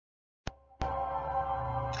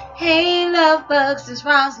Hey love bugs, it's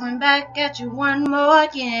Roslynn back at you one more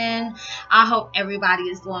again. I hope everybody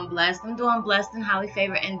is doing blessed. I'm doing blessed and highly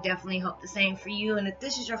favored and definitely hope the same for you. And if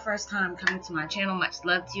this is your first time coming to my channel, much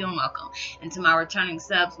love to you and welcome. And to my returning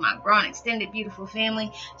subs, my growing extended beautiful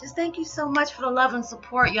family, just thank you so much for the love and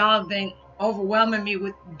support. Y'all have been overwhelming me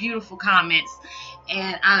with beautiful comments,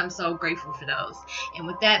 and I'm so grateful for those. And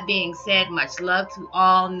with that being said, much love to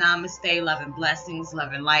all. Namaste, love and blessings,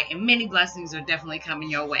 love and light, and many blessings are definitely coming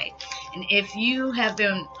your way. And if you have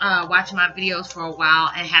been watching my videos for a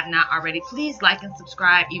while and have not already, please like and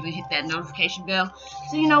subscribe, even hit that notification bell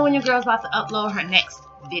so you know when your girl's about to upload her next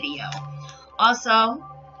video. Also,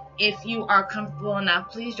 if you are comfortable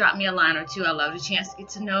enough, please drop me a line or two. I love the chance to get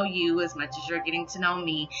to know you as much as you're getting to know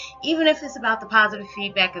me, even if it's about the positive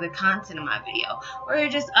feedback of the content of my video, or you're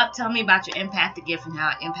just up telling me about your empathic gift and how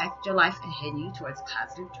it impacted your life and heading you towards a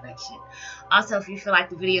positive direction. Also, if you feel like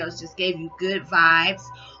the videos just gave you good vibes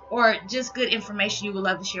or just good information you would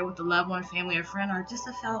love to share with a loved one, family, or friend, or just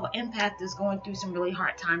a fellow empath that's going through some really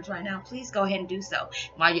hard times right now, please go ahead and do so.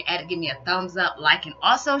 While you're at it, give me a thumbs up, like, and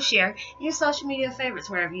also share in your social media favorites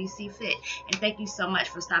wherever you see fit. And thank you so much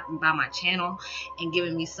for stopping by my channel and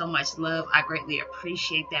giving me so much love. I greatly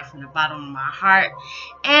appreciate that from the bottom of my heart.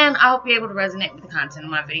 And I hope you're able to resonate with the content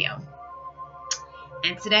of my video.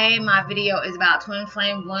 And today my video is about Twin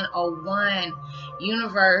Flame 101.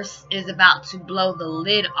 Universe is about to blow the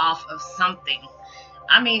lid off of something.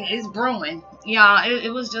 I mean, it's brewing. Y'all, it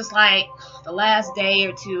was just like the last day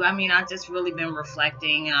or two. I mean, I've just really been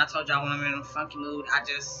reflecting, and I told y'all when I'm in a funky mood, I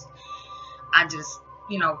just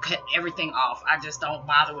you know, cut everything off. I just don't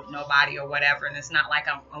bother with nobody or whatever. And it's not like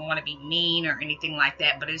I want to be mean or anything like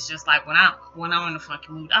that, but it's just like when I'm in a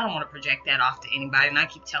funky mood, I don't want to project that off to anybody, and I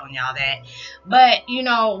keep telling y'all that. But you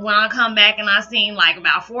know, when I come back and I seen like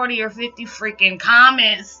about 40 or 50 freaking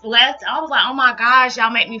comments left, I was like, oh my gosh,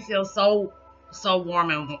 y'all make me feel so warm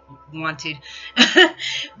and wanted.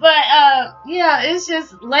 But yeah, it's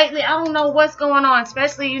just lately I don't know what's going on,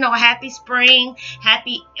 especially, you know, happy spring,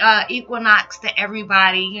 happy equinox to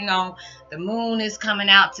everybody. You know, the moon is coming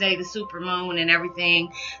out today, the super moon and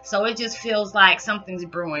everything, so it just feels like something's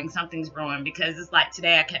brewing, because it's like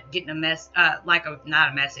today I kept getting a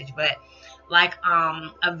not a message, but like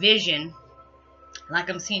a vision, like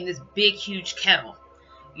I'm seeing this big huge kettle.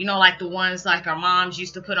 You know, like the ones like our moms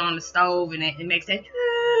used to put on the stove, and it makes that,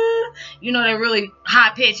 you know, that really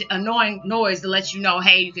high-pitched, annoying noise to let you know,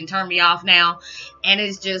 hey, you can turn me off now. And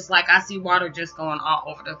it's just like I see water just going all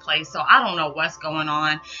over the place. So I don't know what's going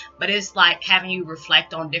on, but it's like having you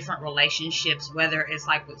reflect on different relationships, whether it's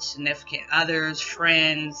like with significant others,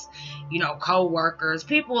 friends, you know, co-workers,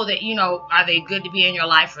 people that, you know, are they good to be in your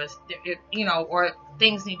life, or, you know, or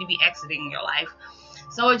things need to be exiting your life.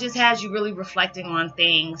 So it just has you really reflecting on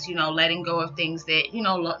things, you know, letting go of things that, you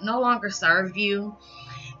know, no longer serve you.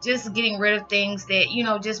 Just getting rid of things that, you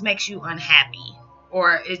know, just makes you unhappy.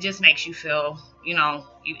 Or it just makes you feel, you know,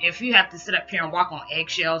 if you have to sit up here and walk on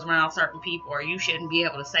eggshells around certain people, or you shouldn't be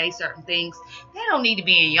able to say certain things, they don't need to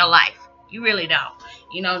be in your life. You really don't.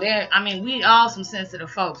 You know, I mean, we all some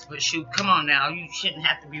sensitive folks, but shoot, come on now. You shouldn't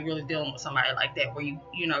have to be really dealing with somebody like that where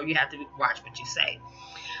you know, you have to watch what you say.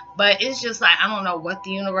 But it's just like, I don't know what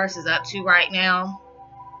the universe is up to right now,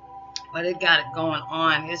 but it got it going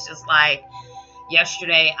on. It's just like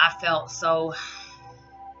yesterday I felt so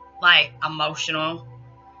like emotional,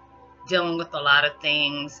 dealing with a lot of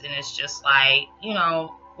things, and it's just like, you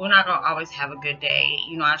know, we're not gonna always have a good day.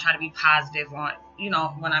 You know, I try to be positive on, you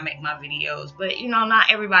know, when I make my videos, but you know,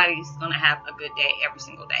 not everybody's gonna have a good day every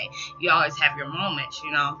single day. You always have your moments,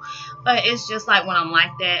 you know. But it's just like when I'm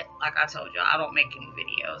like that, like I told you, I don't make any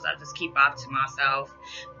videos. I just keep off to myself.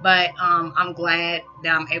 But I'm glad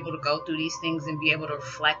that I'm able to go through these things and be able to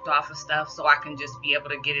reflect off of stuff, so I can just be able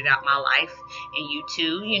to get it out my life. And you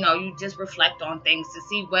too, you know, you just reflect on things to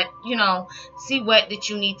see what, you know, see what that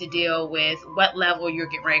you need to deal with, what level you're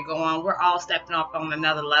getting ready to go on. We're all stepping up on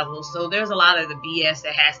another level, so there's a lot of the BS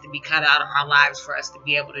that has to be cut out of our lives for us to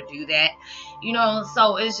be able to do that, you know.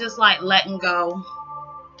 So it's just like letting go,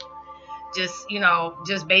 just, you know,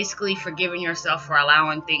 just basically forgiving yourself for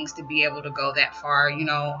allowing things to be able to go that far, you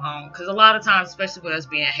know, because a lot of times, especially with us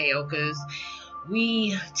being Heyokas,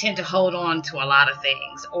 we tend to hold on to a lot of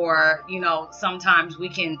things, or, you know, sometimes we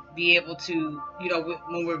can be able to, you know,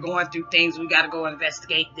 when we're going through things, we got to go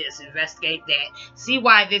investigate this, investigate that, see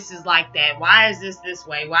why this is like that, why is this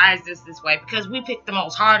way, why is this way, because we pick the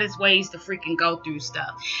most hardest ways to freaking go through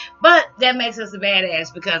stuff. But that makes us a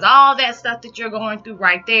badass, because all that stuff that you're going through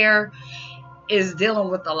right there is dealing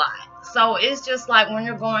with a lot. So it's just like when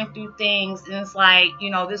you're going through things, and it's like, you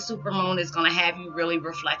know, this super moon is going to have you really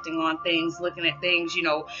reflecting on things, looking at things, you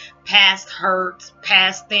know, past hurts,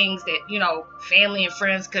 past things that, you know, family and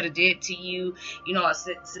friends could have did to you, you know, a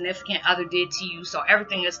significant other did to you. So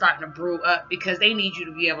everything is starting to brew up because they need you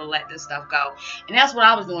to be able to let this stuff go. And that's what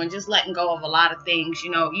I was doing, just letting go of a lot of things, you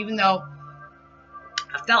know, even though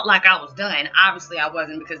I felt like I was done. Obviously, I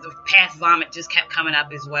wasn't, because the past vomit just kept coming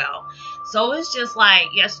up as well. So it's just like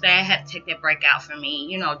yesterday, I had to take that break out for me,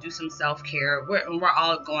 you know, do some self-care. We're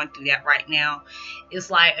all going through that right now.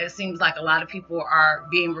 It's like, it seems like a lot of people are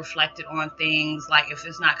being reflected on things. Like if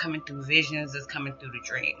it's not coming through visions, it's coming through the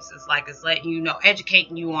dreams. It's like it's letting you know,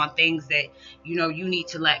 educating you on things that, you know, you need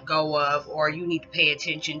to let go of, or you need to pay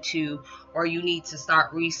attention to, or you need to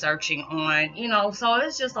start researching on, you know. So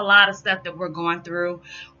it's just a lot of stuff that we're going through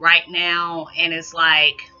right now. And it's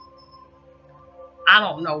like, I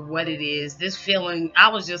don't know what it is. This feeling,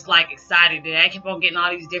 I was just like excited that I kept on getting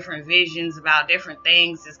all these different visions about different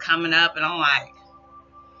things that's coming up. And I'm like,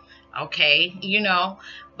 okay, you know,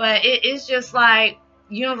 but it's just like,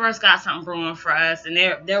 universe got something brewing for us, and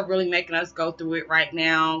they're really making us go through it right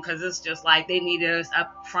now, because it's just like they needed us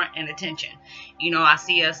up front and attention. You know, I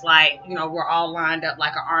see us like, you know, we're all lined up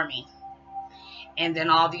like an army, and then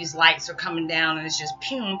all these lights are coming down, and it's just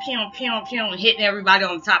pew, pew, pew, pew, hitting everybody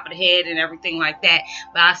on the top of the head and everything like that.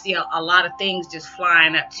 But I see a lot of things just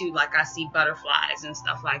flying up too, like I see butterflies and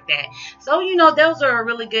stuff like that. So, you know, those are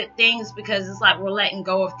really good things, because it's like we're letting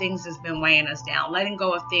go of things that's been weighing us down, letting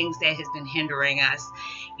go of things that has been hindering us,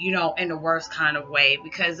 you know, in the worst kind of way.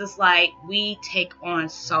 Because it's like we take on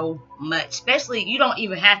so much, especially, you don't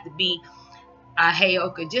even have to be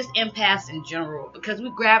Heyoka, just empaths in general, because we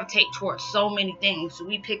gravitate towards so many things. So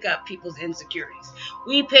we pick up people's insecurities,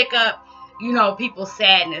 we pick up, you know, people's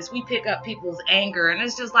sadness, we pick up people's anger, and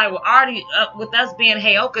it's just like, well, already with us being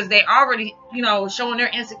Heyokas, they already, you know, showing their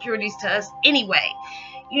insecurities to us anyway,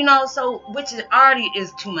 you know. So which is already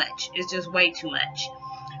is too much. It's just way too much.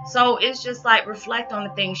 So it's just like, reflect on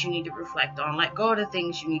the things you need to reflect on, let go of the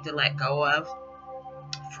things you need to let go of.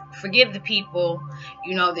 Forgive the people,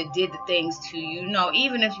 you know, that did the things to you. You know,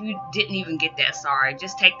 even if you didn't even get that sorry,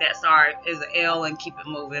 just take that sorry as an L and keep it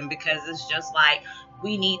moving, because it's just like,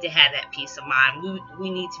 we need to have that peace of mind. We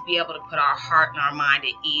need to be able to put our heart and our mind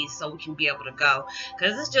at ease so we can be able to go.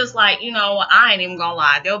 Because it's just like, you know, I ain't even gonna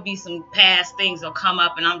lie, there'll be some past things that'll come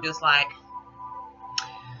up, and I'm just like,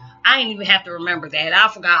 I didn't even have to remember that. I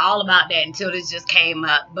forgot all about that until this just came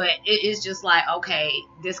up. But it's just like, okay,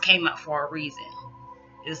 this came up for a reason.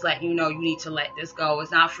 It's like, you know, you need to let this go.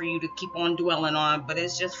 It's not for you to keep on dwelling on, but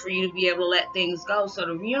it's just for you to be able to let things go. So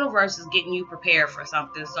the universe is getting you prepared for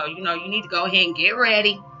something. So, you know, you need to go ahead and get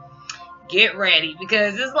ready. Get ready,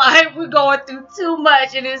 because it's like we're going through too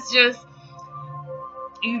much, and it's just,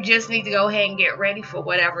 you just need to go ahead and get ready for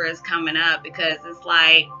whatever is coming up, because it's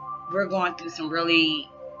like we're going through some really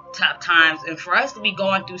tough times. And for us to be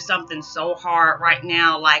going through something so hard right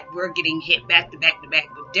now, like we're getting hit back to back to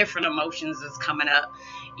back with different emotions that's coming up,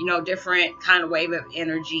 you know, different kind of wave of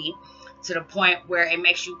energy, to the point where it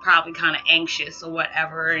makes you probably kind of anxious or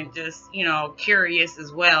whatever, and just, you know, curious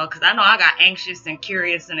as well. Because I know I got anxious and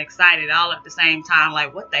curious and excited all at the same time.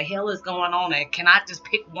 Like, what the hell is going on? And can I just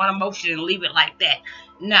pick one emotion and leave it like that?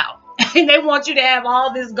 No. They want you to have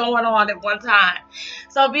all this going on at one time.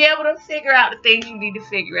 So be able to figure out the things you need to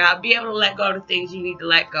figure out. Be able to let go of the things you need to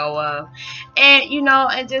let go of. And, you know,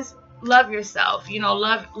 and just love yourself. You know,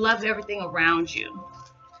 love everything around you.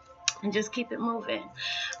 And just keep it moving.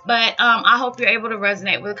 But I hope you're able to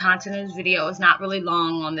resonate with the content of this video. It's not really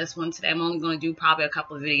long on this one today. I'm only going to do probably a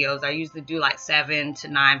couple of videos. I usually do like 7 to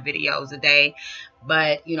 9 videos a day.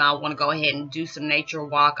 But, you know, I want to go ahead and do some nature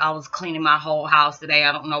walk. I was cleaning my whole house today.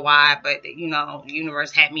 I don't know why, but, you know, the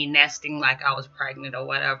universe had me nesting like I was pregnant or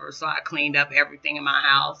whatever. So I cleaned up everything in my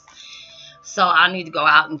house. So I need to go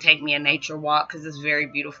out and take me a nature walk, because it's very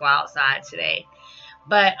beautiful outside today.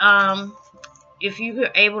 But if you're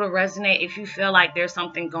able to resonate, if you feel like there's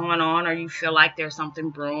something going on, or you feel like there's something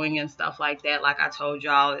brewing and stuff like that, like I told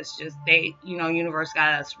y'all, it's just, you know, universe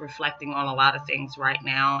got us reflecting on a lot of things right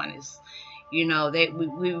now. And it's, you know,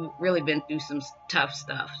 we've really been through some tough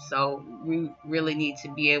stuff. So we really need to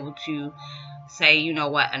be able to say, you know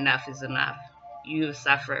what, enough is enough. You have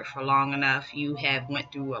suffered for long enough. You have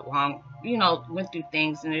went through went through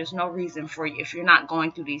things, and there's no reason for you, if you're not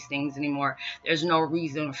going through these things anymore, there's no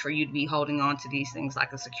reason for you to be holding on to these things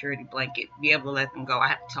like a security blanket. Be able to let them go. I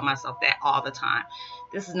have to tell myself that all the time.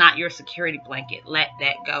 This is not your security blanket. Let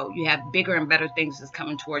that go. You have bigger and better things that's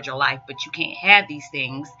coming towards your life, but you can't have these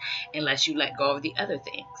things unless you let go of the other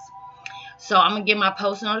things. So I'm going to give my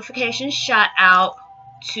post notification shout out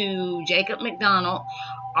to Jacob McDonald,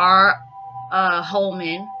 R.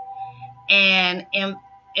 Holman, and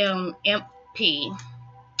MP.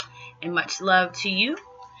 And much love to you.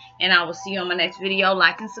 And I will see you on my next video.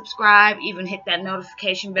 Like and subscribe. Even hit that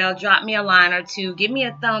notification bell. Drop me a line or two. Give me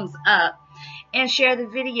a thumbs up. And share the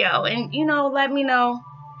video. And, let me know,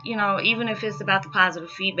 even if it's about the positive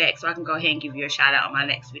feedback, so I can go ahead and give you a shout out on my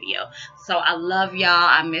next video. So I love y'all.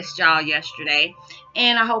 I missed y'all yesterday.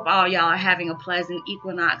 And I hope all y'all are having a pleasant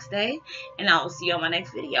equinox day. And I will see you on my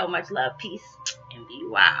next video. Much love, peace, and be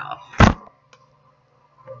wild.